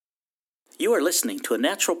You are listening to a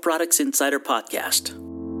Natural Products Insider podcast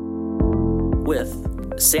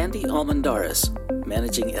with Sandy Almendarez,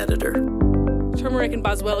 Managing Editor. Turmeric and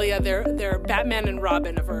boswellia, they're Batman and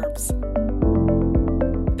Robin of herbs.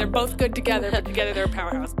 They're both good together, but together they're a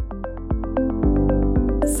powerhouse.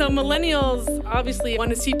 So millennials obviously want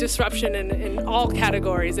to see disruption in all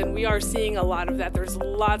categories, and we are seeing a lot of that. There's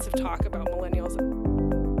lots of talk about millennials.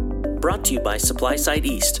 Brought to you by SupplySide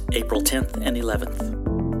East, April 10th and 11th.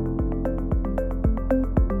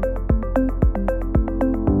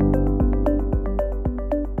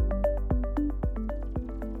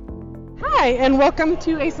 Hi, and welcome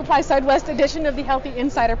to a SupplySide West edition of the Healthy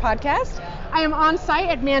Insider podcast. I am on site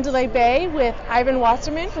at Mandalay Bay with Ivan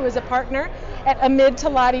Wasserman, who is a partner at Amin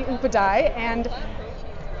Talati Upadhye, and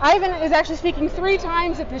Ivan is actually speaking 3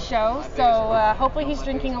 times at the show, so hopefully he's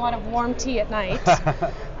drinking a lot of warm tea at night.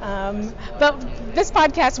 But this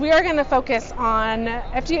podcast, we are going to focus on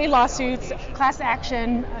FDA lawsuits, class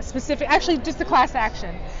action, actually just the class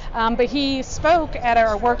action. But he spoke at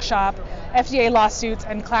our workshop, FDA lawsuits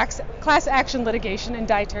and class action litigation in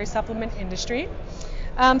dietary supplement industry.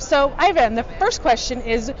 So Ivan, the first question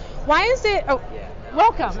is, why is it,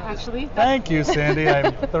 welcome actually. Thank you, Sandy.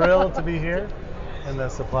 I'm thrilled to be here in the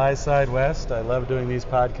SupplySide West. I love doing these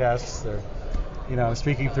podcasts. I'm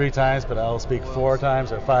speaking 3 times, but I'll speak 4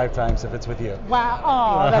 times or 5 times if it's with you. Wow.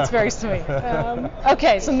 Oh, that's very sweet.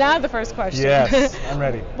 Okay, so now the first question. Yes, I'm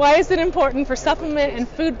ready. Why is it important for supplement and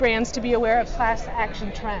food brands to be aware of class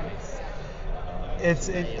action trends?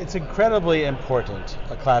 It's incredibly important,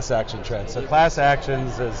 a class action trend. So class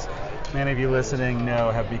actions, as many of you listening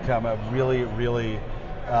know, have become a really, really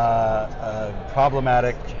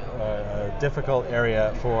problematic, difficult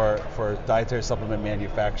area for dietary supplement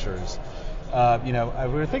manufacturers. We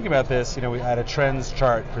were thinking about this. We had a trends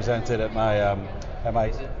chart presented at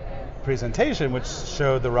my presentation, which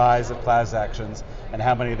showed the rise of class actions and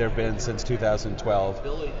how many there have been since 2012.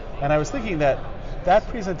 And I was thinking that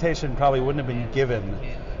presentation probably wouldn't have been given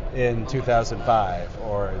in 2005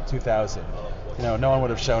 or 2000. No one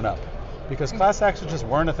would have shown up because class actions just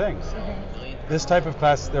weren't a thing. This type of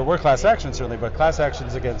there were class actions certainly, but class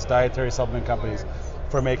actions against dietary supplement companies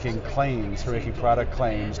for making product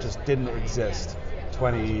claims just didn't exist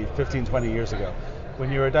 15, 20 years ago.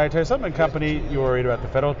 When you were a dietary supplement company, you were worried about the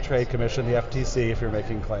Federal Trade Commission, the FTC if you're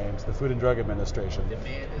making claims, the Food and Drug Administration.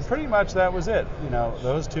 And pretty much that was it.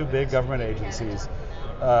 Those 2 big government agencies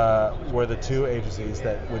were the 2 agencies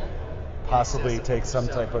that would possibly take some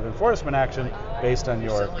type of enforcement action based on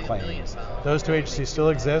your claims. Those 2 agencies still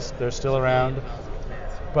exist, they're still around.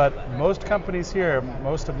 But most companies here,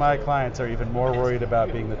 most of my clients are even more worried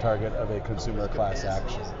about being the target of a consumer class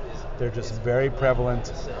action. They're just very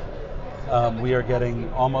prevalent. We are getting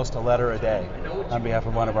almost a letter a day on behalf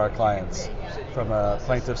of one of our clients from a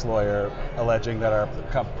plaintiff's lawyer alleging that our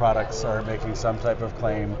products are making some type of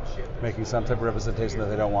claim, making some type of representation that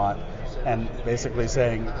they don't want, and basically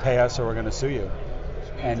saying, pay us or we're going to sue you.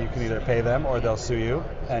 And you can either pay them or they'll sue you,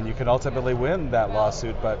 and you can ultimately win that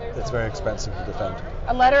lawsuit, but it's very expensive to defend.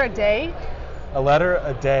 A letter a day? A letter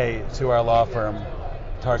a day to our law firm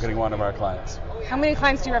targeting one of our clients. How many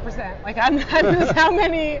clients do you represent? How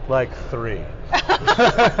many? Like 3.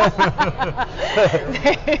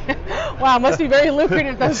 Wow, must be very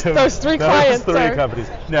lucrative, those 3 clients. Those 3 companies.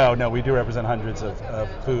 No, we do represent hundreds of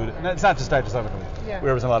food. It's not just dietary supplement companies. Yeah. We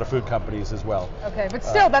represent a lot of food companies as well. Okay, but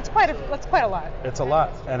still, that's quite a lot. It's a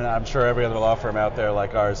lot, and I'm sure every other law firm out there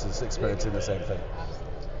like ours is experiencing the same thing.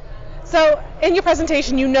 So in your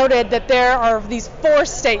presentation, you noted that there are these 4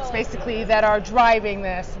 states basically that are driving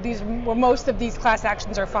this. Where most of these class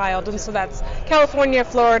actions are filed, and so that's California,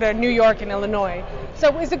 Florida, New York, and Illinois.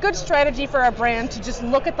 So is it a good strategy for our brand to just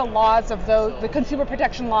look at the laws of the consumer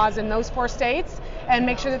protection laws in those 4 states and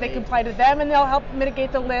make sure that they comply to them, and they'll help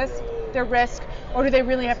mitigate their risk, or do they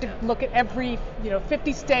really have to look at every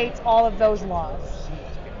 50 states, all of those laws?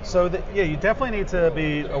 So you definitely need to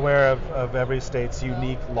be aware of every state's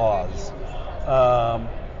unique laws.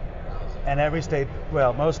 And every state,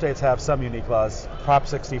 most states have some unique laws. Prop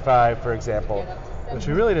 65, for example, which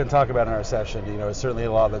we really didn't talk about in our session, is certainly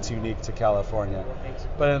a law that's unique to California.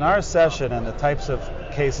 But in our session and the types of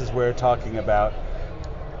cases we're talking about,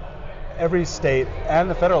 every state and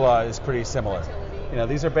the federal law is pretty similar.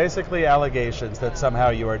 These are basically allegations that somehow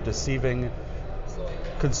you are deceiving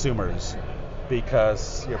consumers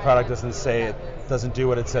because your product doesn't do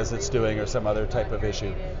what it says it's doing, or some other type of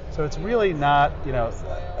issue. So it's really not,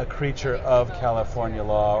 a creature of California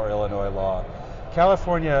law or Illinois law.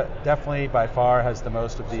 California definitely by far has the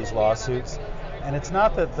most of these lawsuits, and it's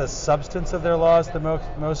not that the substance of their law is the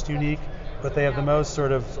most unique, but they have the most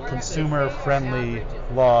sort of consumer-friendly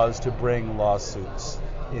laws to bring lawsuits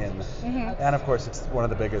in. Mm-hmm. And of course, it's one of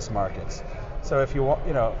the biggest markets. So if you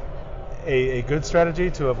want, a good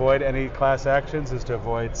strategy to avoid any class actions is to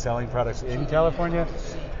avoid selling products in California,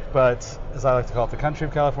 but as I like to call it, the country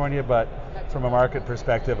of California, but from a market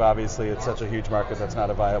perspective, obviously it's such a huge market that's not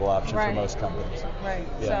a viable option for most companies. Right.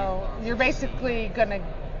 Yeah. So you're basically going to,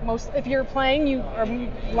 if you're playing, you are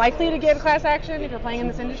likely to get a class action if you're playing in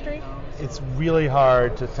this industry? It's really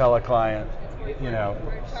hard to tell a client, you're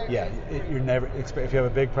never, if you have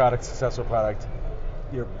a big product, successful product,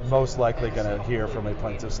 you're most likely going to hear from a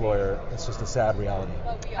plaintiff's lawyer. It's just a sad reality.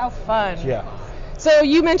 How fun. Yeah. So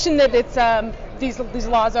you mentioned that it's these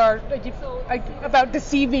laws are about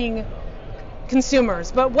deceiving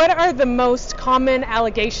consumers, but what are the most common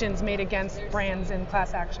allegations made against brands in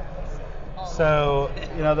class actions? So,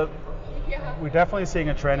 we're definitely seeing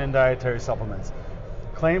a trend in dietary supplements.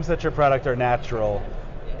 Claims that your product are natural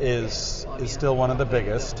is still one of the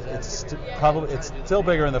biggest. It's still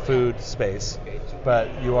bigger in the food space,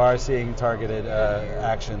 but you are seeing targeted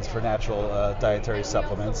actions for natural dietary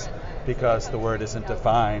supplements because the word isn't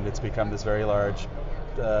defined. It's become this very large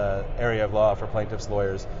area of law for plaintiffs'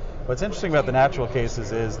 lawyers. What's interesting about the natural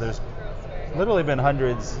cases is there's literally been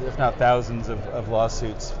hundreds, if not thousands, of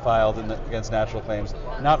lawsuits filed against natural claims.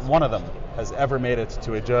 Not one of them has ever made it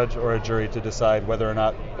to a judge or a jury to decide whether or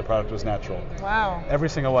not the product was natural. Wow. Every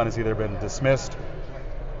single one has either been dismissed,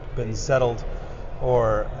 been settled,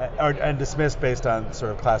 and dismissed based on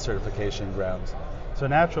sort of class certification grounds. So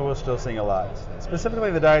natural, we're still seeing a lot.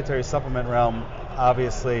 Specifically the dietary supplement realm,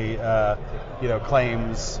 obviously,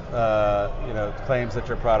 claims that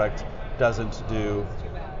your product doesn't do,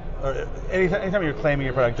 or anytime you're claiming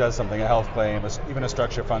your product does something, a health claim, even a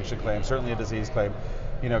structure function claim, certainly a disease claim,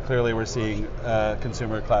 clearly we're seeing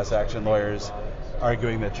consumer class action lawyers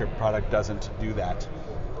arguing that your product doesn't do that,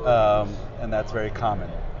 and that's very common.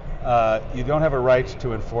 You don't have a right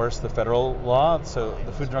to enforce the federal law, so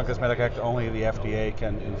the Food and Drug Cosmetic Act only the FDA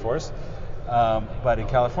can enforce. But in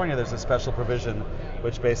California, there's a special provision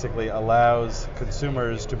which basically allows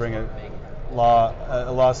consumers to bring a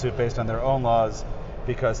lawsuit based on their own laws,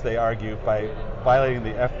 because they argue by violating the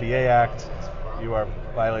FDA Act, you are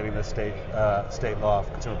violating the state law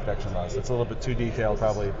of consumer protection laws. It's a little bit too detailed,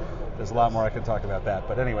 probably. There's a lot more I can talk about that.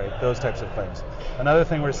 But anyway, those types of claims. Another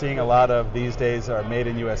thing we're seeing a lot of these days are made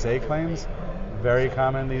in USA claims. Very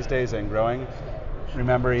common these days and growing.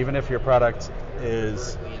 Remember, even if your product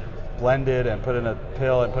is blended and put in a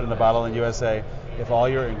pill and put in a bottle in USA, if all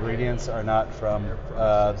your ingredients are not from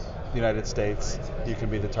the United States, you can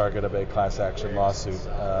be the target of a class action lawsuit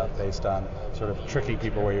based on sort of tricking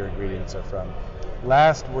people where your ingredients are from.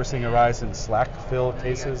 Last, we're seeing a rise in slack fill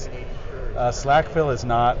cases. Slack fill is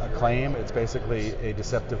not a claim, it's basically a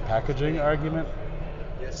deceptive packaging argument.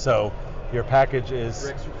 So your package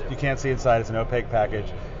you can't see inside, it's an opaque package,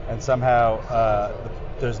 and somehow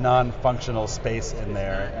there's non-functional space in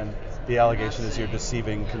there, and the allegation is you're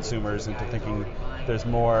deceiving consumers into thinking there's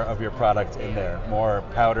more of your product in there, more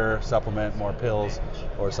powder, supplement, more pills,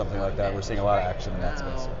 or something like that. We're seeing a lot of action in that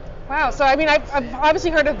space. Wow. So I mean, I've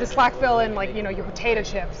obviously heard of the slack fill in your potato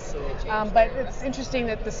chips, but it's interesting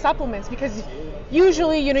that the supplements, because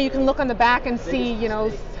usually you can look on the back and see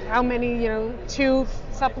how many 2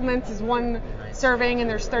 supplements is 1 serving, and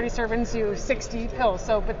there's 30 servings, 60 pills.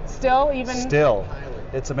 So, but still,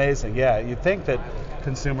 it's amazing. Yeah, you'd think that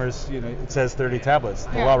consumers, it says 30 tablets.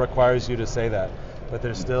 The law requires you to say that. But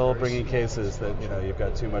they're still bringing cases that, you've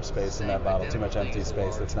got too much space in that bottle, too much empty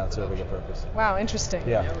space that's not serving a purpose. Wow, interesting.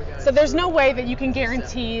 Yeah. So there's no way that you can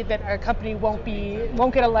guarantee that a company won't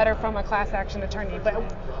get a letter from a class action attorney. But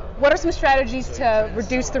what are some strategies to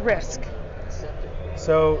reduce the risk?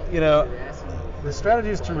 So, the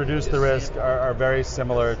strategies to reduce the risk are very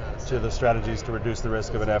similar to the strategies to reduce the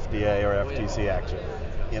risk of an FDA or FTC action.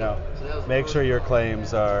 Make sure your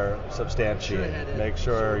claims are substantiated. Make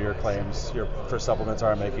sure your claims for supplements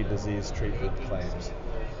are making disease treatment claims.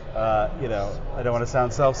 I don't want to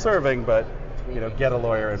sound self-serving, but get a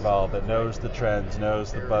lawyer involved that knows the trends,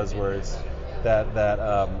 knows the buzzwords that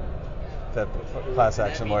class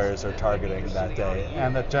action lawyers are targeting that day,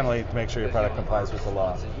 and that generally make sure your product complies with the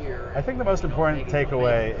law. I think the most important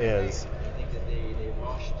takeaway is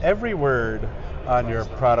every word on your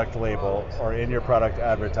product label or in your product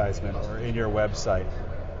advertisement or in your website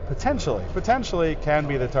potentially can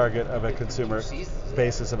be the target of a consumer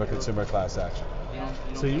basis of a consumer class action.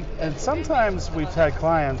 And sometimes we've had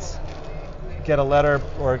clients get a letter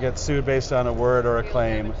or get sued based on a word or a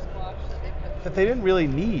claim that they didn't really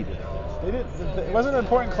need. It wasn't an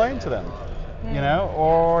important claim to them.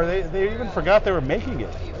 or they even forgot they were making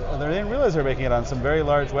it. They didn't realize they were making it on some very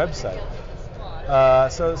large website.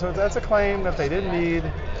 So that's a claim that they didn't need,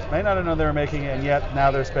 may not have known they were making it, and yet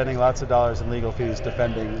now they're spending lots of dollars in legal fees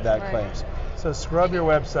defending that claim. So scrub your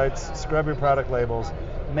websites, scrub your product labels,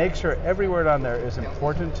 make sure every word on there is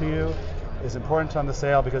important to you, is important on the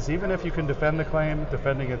sale, because even if you can defend the claim,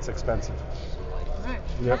 defending it's expensive.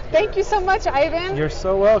 Yep. Thank you so much, Ivan. You're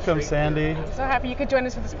so welcome, Sandy. I'm so happy you could join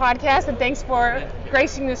us for this podcast, and thanks for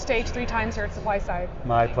gracing the stage 3 times here at SupplySide.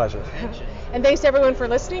 My pleasure. And thanks to everyone for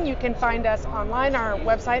listening. You can find us online. Our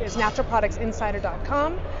website is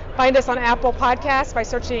naturalproductsinsider.com. Find us on Apple Podcasts by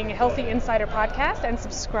searching Healthy Insider Podcast and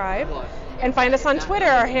subscribe. And find us on Twitter.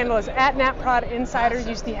 Our handle is @NatProdInsider.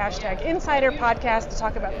 Use the hashtag InsiderPodcast to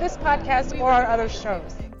talk about this podcast or our other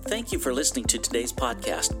shows. Thank you for listening to today's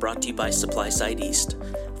podcast brought to you by SupplySide East.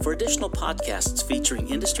 For additional podcasts featuring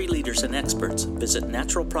industry leaders and experts, visit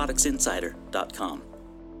naturalproductsinsider.com.